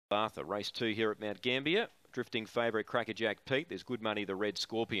Arthur. Race 2 here at Mt-Gambier. Drifting favourite Crackerjack Pete. There's good money, the Red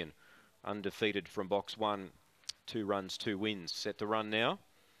Scorpion. Undefeated from box 1. 2 runs, 2 wins. Set to run now.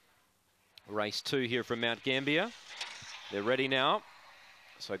 Race 2 here from Mt-Gambier. They're ready now.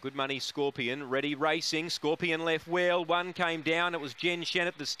 So good money, Scorpion. Ready racing. Scorpion left well. One came down. It was Jen Shen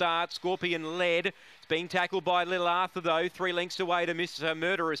at the start. Scorpion led. It's being tackled by Little Arthur though. 3 lengths away to Miss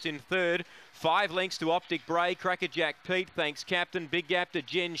Murderous in third. 5 lengths to Optic Bray. Crackerjack Pete, thanks captain. Big gap to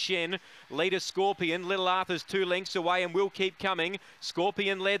Jen Shen. Leader Scorpion. Little Arthur's 2 lengths away and will keep coming.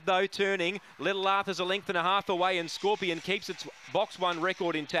 Scorpion led though, turning. Little Arthur's a length and a half away and Scorpion keeps its box 1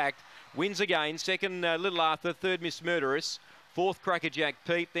 record intact. Wins again. Second, Little Arthur. Third, Miss Murderous. Fourth, Crackerjack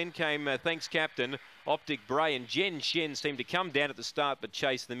Pete. Then came Thanks Captain, Optic Bray, and Jen Shen seemed to come down at the start but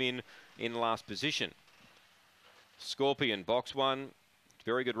chase them in last position. Scorpion, box 1.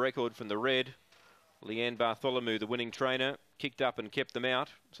 Very good record from the red. Leanne Bartholomew, the winning trainer, kicked up and kept them out.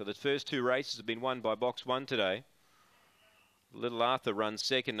 So the first 2 races have been won by box 1 today. Little Arthur runs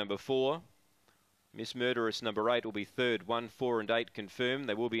second, number 4. Miss Murderous, number 8, will be third. 1, 4 and 8 confirmed.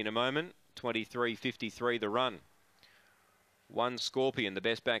 They will be in a moment. 23.53 the run. 1 Scorpion, the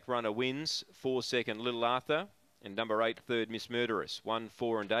best back runner, wins. 4 second, Little Arthur. And number 8, third, Miss Murderous. 1,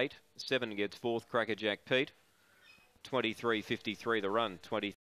 4 and 8. 7 gets fourth, Crackerjack Pete. 23.53 the run. 20.